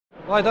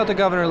Well, I thought the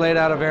governor laid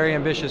out a very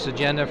ambitious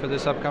agenda for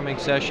this upcoming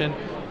session,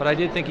 but I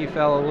did think he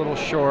fell a little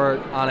short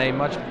on a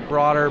much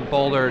broader,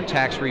 bolder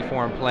tax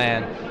reform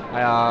plan.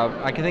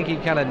 I think he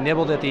kind of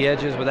nibbled at the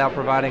edges without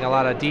providing a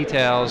lot of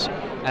details,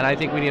 and I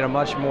think we need a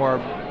much more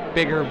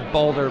bigger,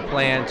 bolder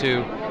plan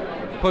to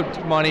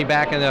put money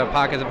back in the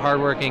pockets of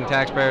hardworking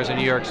taxpayers in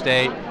New York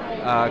State,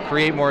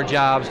 create more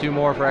jobs, do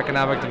more for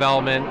economic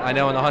development. I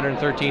know in the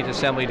 113th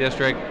Assembly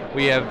District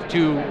we have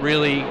two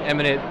really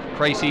imminent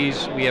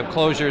crises. We have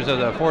closures of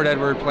the Fort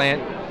Edward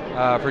plant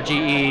for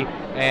GE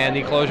and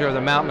the closure of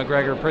the Mount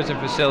McGregor prison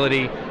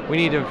facility. We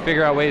need to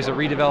figure out ways to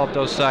redevelop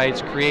those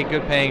sites, create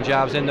good paying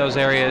jobs in those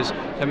areas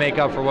to make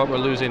up for what we're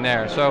losing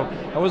there. So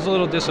I was a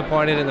little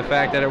disappointed in the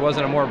fact that it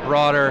wasn't a more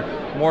broader,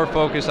 more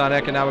focused on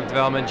economic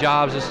development.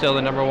 Jobs is still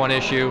the #1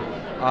 issue.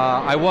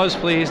 I was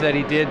pleased that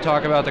he did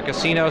talk about the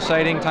casino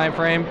siting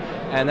timeframe,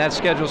 and that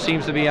schedule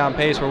seems to be on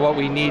pace for what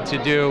we need to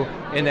do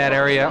in that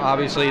area.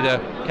 Obviously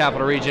the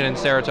Capital Region and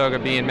Saratoga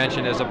being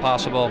mentioned as a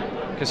possible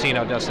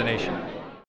casino destination.